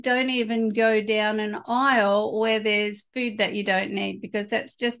Don't even go down an aisle where there's food that you don't need, because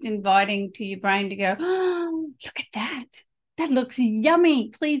that's just inviting to your brain to go, oh, look at that. That looks yummy.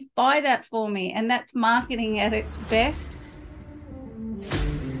 Please buy that for me. And that's marketing at its best.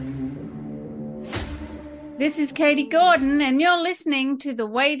 This is Katie Gordon, and you're listening to the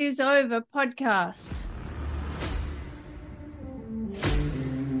Wait is Over podcast.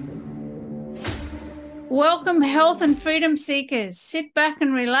 Welcome, health and freedom seekers. Sit back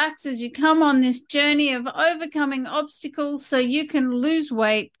and relax as you come on this journey of overcoming obstacles so you can lose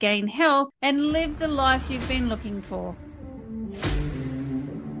weight, gain health, and live the life you've been looking for.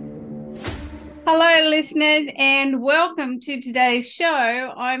 Hello, listeners, and welcome to today's show.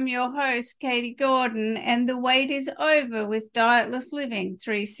 I'm your host, Katie Gordon, and the wait is over with Dietless Living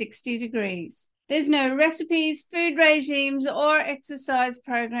 360 Degrees. There's no recipes, food regimes, or exercise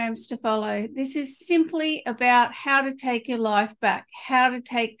programs to follow. This is simply about how to take your life back, how to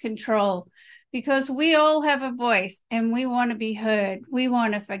take control, because we all have a voice and we want to be heard. We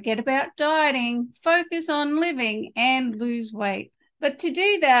want to forget about dieting, focus on living, and lose weight. But to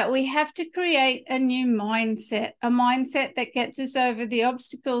do that, we have to create a new mindset, a mindset that gets us over the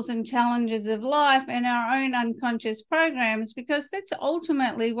obstacles and challenges of life and our own unconscious programs, because that's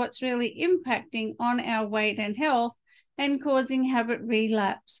ultimately what's really impacting on our weight and health and causing habit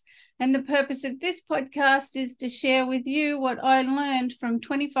relapse. And the purpose of this podcast is to share with you what I learned from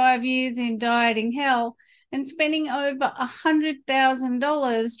 25 years in dieting hell and spending over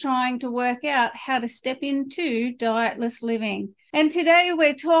 $100,000 trying to work out how to step into dietless living. And today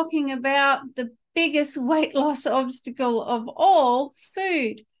we're talking about the biggest weight loss obstacle of all,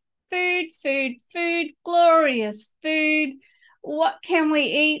 food. Food, glorious food. What can we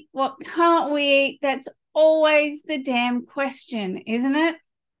eat? What can't we eat? That's always the damn question, isn't it?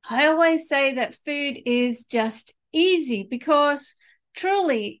 I always say that food is just easy, because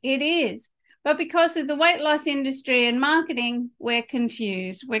truly it is. But because of the weight loss industry and marketing, we're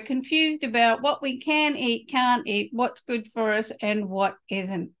confused. We're confused about what we can eat, can't eat, what's good for us, and what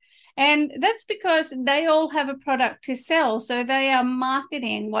isn't. And that's because they all have a product to sell. So they are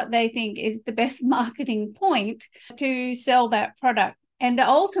marketing what they think is the best marketing point to sell that product. And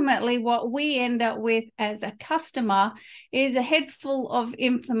ultimately, what we end up with as a customer is a head full of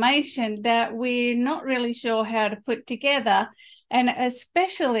information that we're not really sure how to put together. And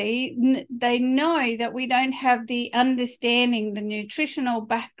especially, they know that we don't have the understanding, the nutritional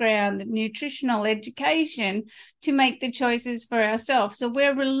background, the nutritional education to make the choices for ourselves. So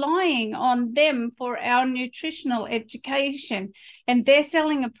we're relying on them for our nutritional education. And they're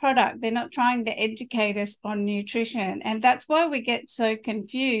selling a product. They're not trying to educate us on nutrition. And that's why we get so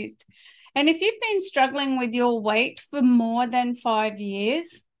confused. And if you've been struggling with your weight for more than 5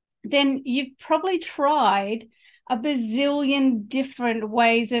 years, then you've probably tried a bazillion different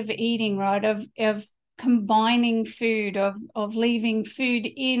ways of eating, right? Of combining food, of leaving food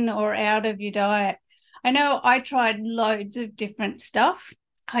in or out of your diet. I know I tried loads of different stuff.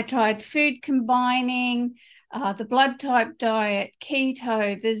 I tried food combining, the blood type diet,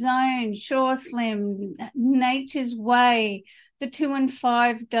 keto, the zone, Sure Slim, Nature's Way, the 2 and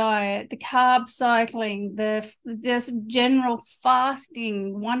 5 diet, the carb cycling, the just general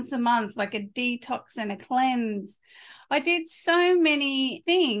fasting once a month, like a detox and a cleanse. I did so many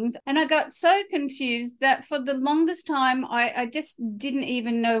things, and I got so confused that for the longest time, I just didn't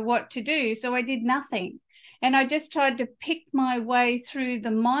even know what to do. So I did nothing. And I just tried to pick my way through the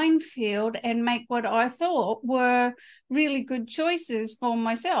minefield and make what I thought were really good choices for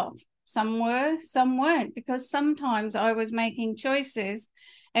myself. Some were, some weren't, because sometimes I was making choices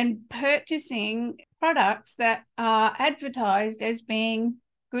and purchasing products that are advertised as being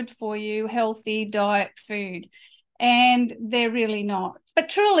good for you, healthy diet food. And they're really not. But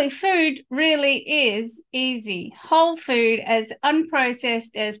truly, food really is easy. Whole food, as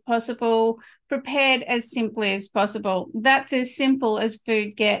unprocessed as possible, prepared as simply as possible. That's as simple as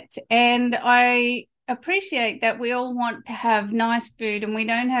food gets. And I appreciate that we all want to have nice food and we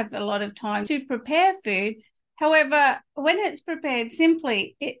don't have a lot of time to prepare food. However, when it's prepared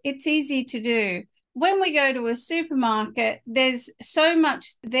simply, it's easy to do. When we go to a supermarket, there's so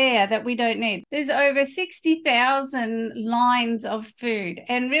much there that we don't need. There's over 60,000 lines of food,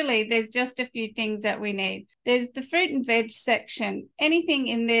 and really there's just a few things that we need. There's the fruit and veg section. Anything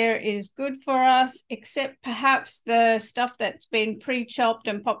in there is good for us, except perhaps the stuff that's been pre-chopped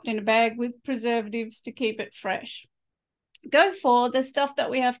and popped in a bag with preservatives to keep it fresh. Go for the stuff that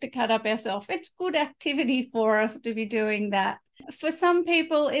we have to cut up ourselves. It's good activity for us to be doing that. For some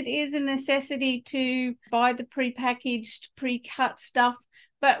people, it is a necessity to buy the prepackaged, pre-cut stuff,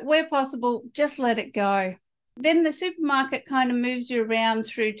 but where possible, just let it go. Then the supermarket kind of moves you around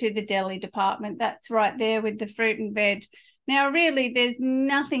through to the deli department. That's right there with the fruit and veg. Now, really, there's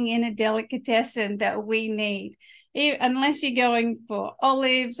nothing in a delicatessen that we need, unless you're going for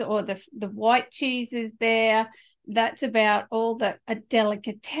olives or the white cheeses there. That's about all that a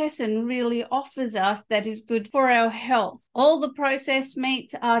delicatessen really offers us that is good for our health. All the processed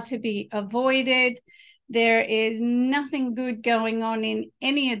meats are to be avoided. There is nothing good going on in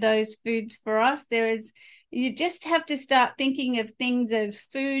any of those foods for us. You just have to start thinking of things as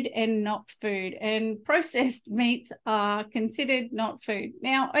food and not food. And processed meats are considered not food.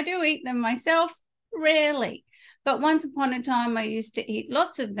 Now, I do eat them myself, rarely. But once upon a time, I used to eat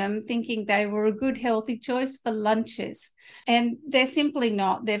lots of them, thinking they were a good, healthy choice for lunches. And they're simply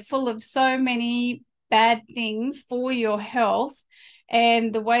not. They're full of so many bad things for your health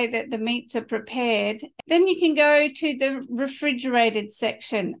and the way that the meats are prepared. Then you can go to the refrigerated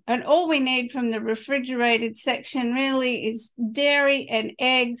section. And all we need from the refrigerated section really is dairy and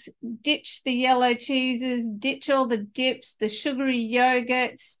eggs. Ditch the yellow cheeses, ditch all the dips, the sugary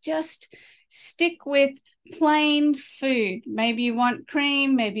yogurts. Just stick with plain food. Maybe you want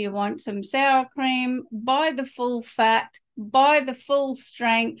cream, maybe you want some sour cream. Buy the full fat, buy the full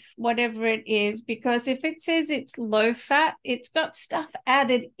strength, whatever it is, because if it says it's low fat, it's got stuff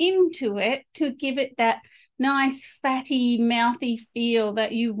added into it to give it that nice fatty mouthy feel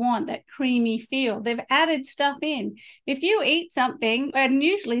that you want, that creamy feel. They've added stuff in. If you eat something, and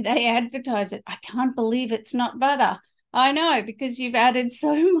usually they advertise it, I can't believe it's not butter. I know, because you've added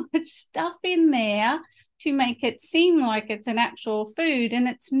so much stuff in there to make it seem like it's an actual food, and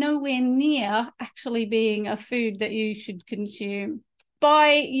it's nowhere near actually being a food that you should consume.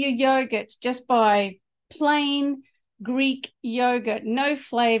 Buy your yogurt, just buy plain Greek yogurt, no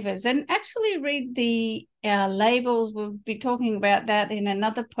flavors, and actually read the labels. We'll be talking about that in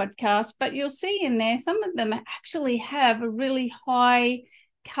another podcast, but you'll see in there some of them actually have a really high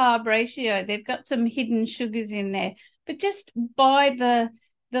carb ratio. They've got some hidden sugars in there, but just buy the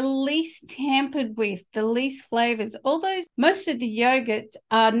least tampered with, the least flavors. Most of the yogurts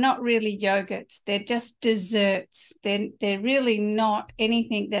are not really yogurts. They're just desserts. They're really not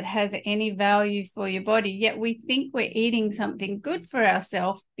anything that has any value for your body. Yet we think we're eating something good for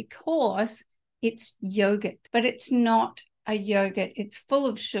ourselves because it's yogurt, but it's not a yogurt. It's full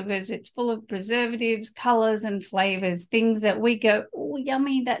of sugars, it's full of preservatives, colors and flavors, things that we go, oh,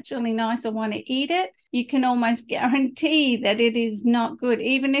 yummy, that's really nice, I want to eat it. You can almost guarantee that it is not good.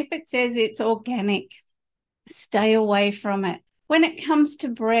 Even if it says it's organic, stay away from it. When it comes to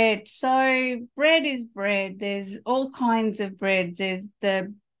bread, so bread is bread. There's all kinds of bread. There's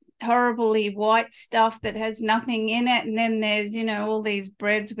the horribly white stuff that has nothing in it, and then there's all these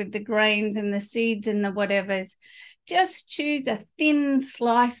breads with the grains and the seeds and the whatevers. Just choose a thin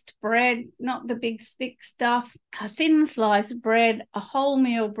sliced bread, not the big thick stuff. A thin sliced bread, a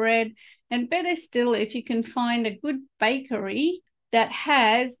wholemeal bread, and better still if you can find a good bakery that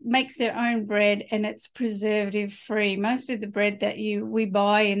makes their own bread and it's preservative free. Most of the bread that we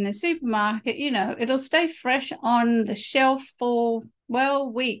buy in the supermarket, it'll stay fresh on the shelf for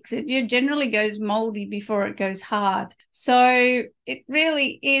weeks. It generally goes moldy before it goes hard. So it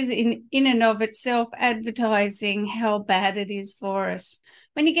really is in and of itself advertising how bad it is for us.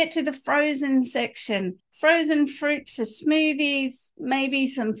 When you get to the frozen section, frozen fruit for smoothies, maybe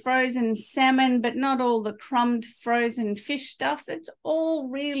some frozen salmon, but not all the crumbed frozen fish stuff. That's all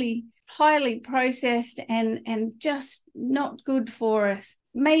really highly processed and just not good for us.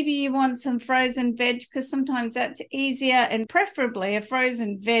 Maybe you want some frozen veg because sometimes that's easier, and preferably a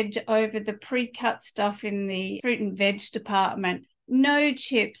frozen veg over the pre-cut stuff in the fruit and veg department. No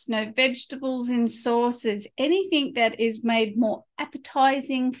chips, no vegetables in sauces, anything that is made more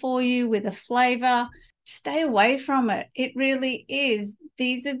appetizing for you with a flavor. Stay away from it. It really is.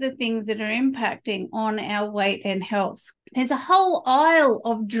 These are the things that are impacting on our weight and health. There's a whole aisle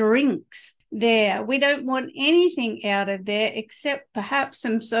of drinks there. We don't want anything out of there except perhaps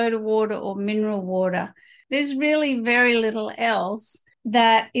some soda water or mineral water. There's really very little else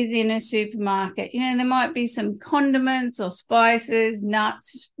that is in a supermarket. There might be some condiments or spices,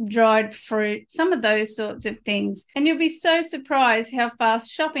 nuts, dried fruit, some of those sorts of things. And you'll be so surprised how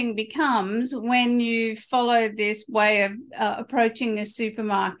fast shopping becomes when you follow this way of approaching the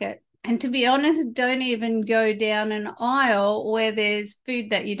supermarket. And to be honest, don't even go down an aisle where there's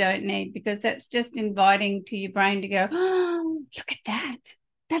food that you don't need, because that's just inviting to your brain to go, oh, look at that.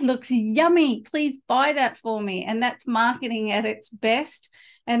 That looks yummy. Please buy that for me. And that's marketing at its best.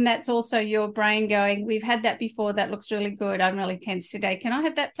 And that's also your brain going, we've had that before. That looks really good. I'm really tense today. Can I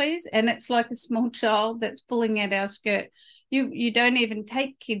have that, please? And it's like a small child that's pulling at our skirt. You don't even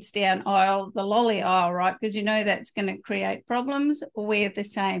take kids down the lolly aisle, right? Because you know that's going to create problems. We're the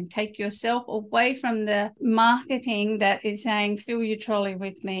same. Take yourself away from the marketing that is saying, fill your trolley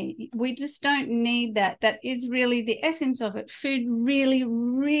with me. We just don't need that. That is really the essence of it. Food really,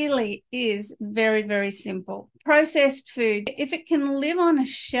 really is very, very simple. Processed food, if it can live on a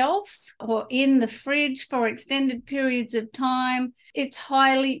shelf or in the fridge for extended periods of time, it's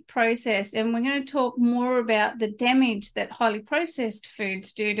highly processed. And we're going to talk more about the damage that highly processed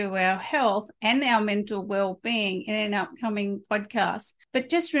foods do to our health and our mental well-being in an upcoming podcast. But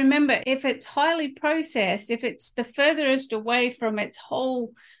just remember, if it's highly processed, if it's the furthest away from its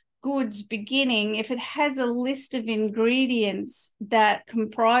whole goods beginning, if it has a list of ingredients that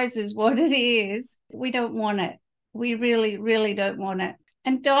comprises what it is, we don't want it. We really, really don't want it.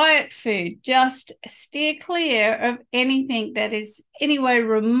 And diet food, just steer clear of anything that is anyway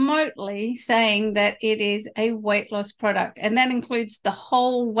remotely saying that it is a weight loss product. And that includes the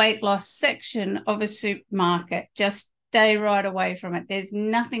whole weight loss section of a supermarket. Just stay right away from it. There's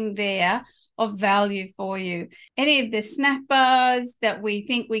nothing there of value for you. Any of the snack bars that we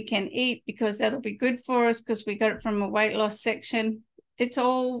think we can eat because that'll be good for us because we got it from a weight loss section, it's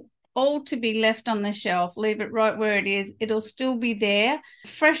all to be left on the shelf. Leave it right where it is. It'll still be there,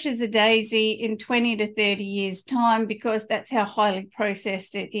 fresh as a daisy in 20 to 30 years' time, because that's how highly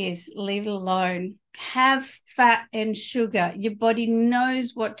processed it is. Leave it alone. Have fat and sugar. Your body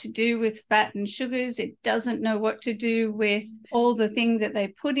knows what to do with fat and sugars. It doesn't know what to do with all the things that they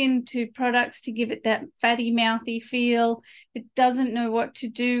put into products to give it that fatty, mouthy feel. It doesn't know what to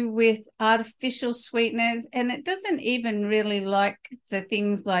do with artificial sweeteners, and it doesn't even really like the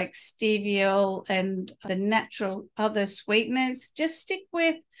things like stevia and the natural other sweeteners. Just stick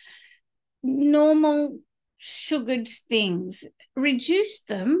with normal sugared things. Reduce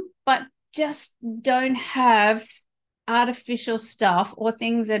them, but just don't have artificial stuff or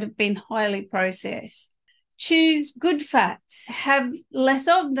things that have been highly processed. Choose good fats. Have less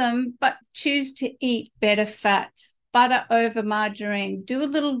of them, but choose to eat better fats. Butter over margarine. Do a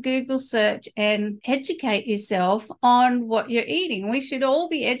little Google search and educate yourself on what you're eating. We should all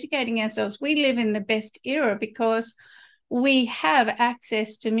be educating ourselves. We live in the best era because we have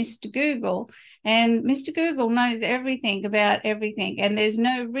access to Mr. Google, and Mr. Google knows everything about everything, and there's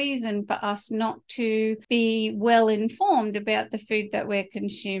no reason for us not to be well informed about the food that we're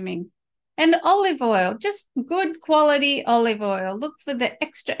consuming. And olive oil, just good quality olive oil. Look for the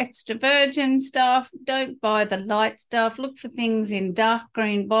extra virgin stuff. Don't buy the light stuff. Look for things in dark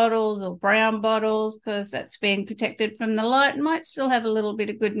green bottles or brown bottles, because that's being protected from the light and might still have a little bit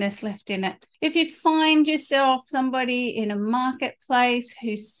of goodness left in it. If you find yourself somebody in a marketplace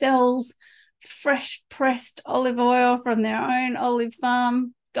who sells fresh pressed olive oil from their own olive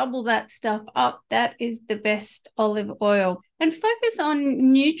farm, gobble that stuff up. That is the best olive oil. And focus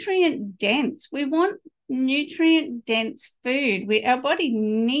on nutrient dense. We want nutrient dense food. Our body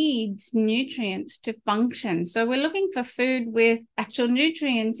needs nutrients to function. So we're looking for food with actual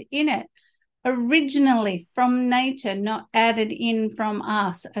nutrients in it, originally from nature, not added in from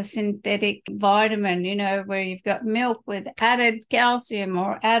us, a synthetic vitamin, where you've got milk with added calcium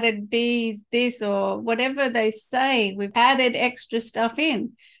or added B's, this or whatever they say. We've added extra stuff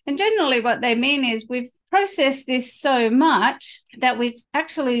in. And generally what they mean is we've processed this so much that we've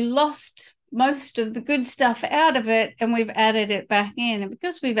actually lost most of the good stuff out of it and we've added it back in. And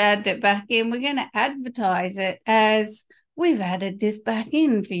because we've added it back in, we're going to advertise it as we've added this back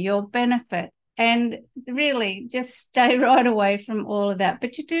in for your benefit. And really just stay right away from all of that.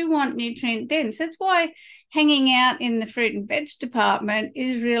 But you do want nutrient dense. That's why hanging out in the fruit and veg department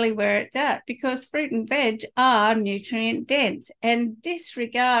is really where it's at, because fruit and veg are nutrient dense. And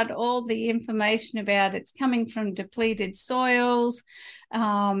disregard all the information about it's coming from depleted soils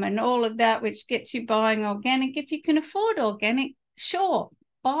and all of that, which gets you buying organic. If you can afford organic, sure,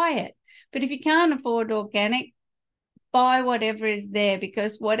 buy it. But if you can't afford organic, buy whatever is there,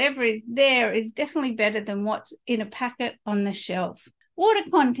 because whatever is there is definitely better than what's in a packet on the shelf. Water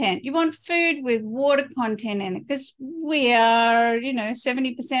content. You want food with water content in it, because we are,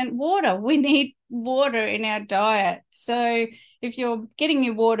 70% water. We need water in our diet. So if you're getting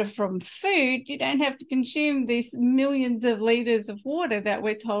your water from food, you don't have to consume these millions of liters of water that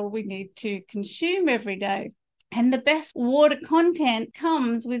we're told we need to consume every day. And the best water content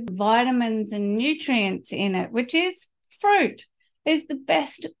comes with vitamins and nutrients in it, which is fruit. Is the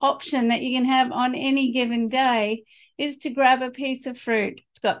best option that you can have on any given day, is to grab a piece of fruit.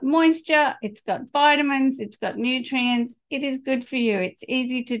 It's got moisture, it's got vitamins, it's got nutrients. It is good for you. It's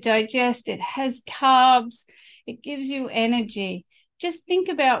easy to digest. It has carbs. It gives you energy. Just think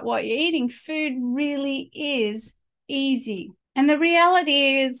about what you're eating. Food really is easy. And the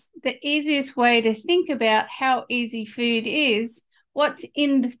reality is the easiest way to think about how easy food is, what's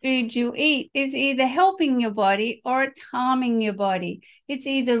in the food you eat, is either helping your body or it's harming your body. It's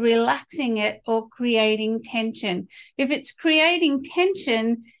either relaxing it or creating tension. If it's creating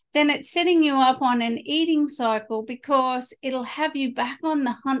tension, then it's setting you up on an eating cycle, because it'll have you back on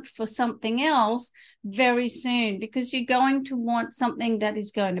the hunt for something else very soon, because you're going to want something that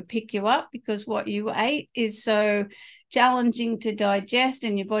is going to pick you up, because what you ate is so challenging to digest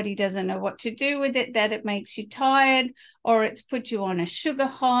and your body doesn't know what to do with it, that it makes you tired, or it's put you on a sugar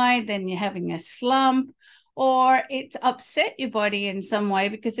high, then you're having a slump, or it's upset your body in some way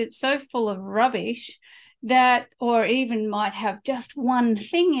because it's so full of rubbish that, or even might have just one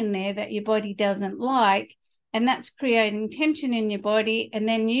thing in there that your body doesn't like, and that's creating tension in your body. And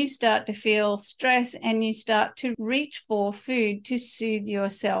then you start to feel stress and you start to reach for food to soothe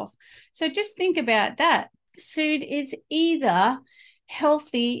yourself. So just think about that. Food is either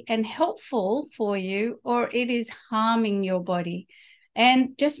healthy and helpful for you, or it is harming your body.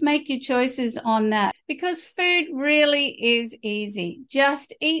 And just make your choices on that, because food really is easy.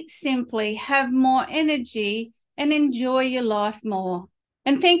 Just eat simply, have more energy, and enjoy your life more.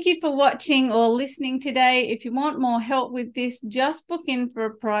 And thank you for watching or listening today. If you want more help with this, just book in for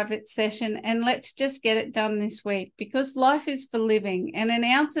a private session and let's just get it done this week, because life is for living and an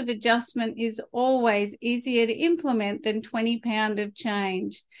ounce of adjustment is always easier to implement than 20 pounds of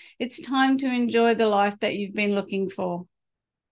change. It's time to enjoy the life that you've been looking for.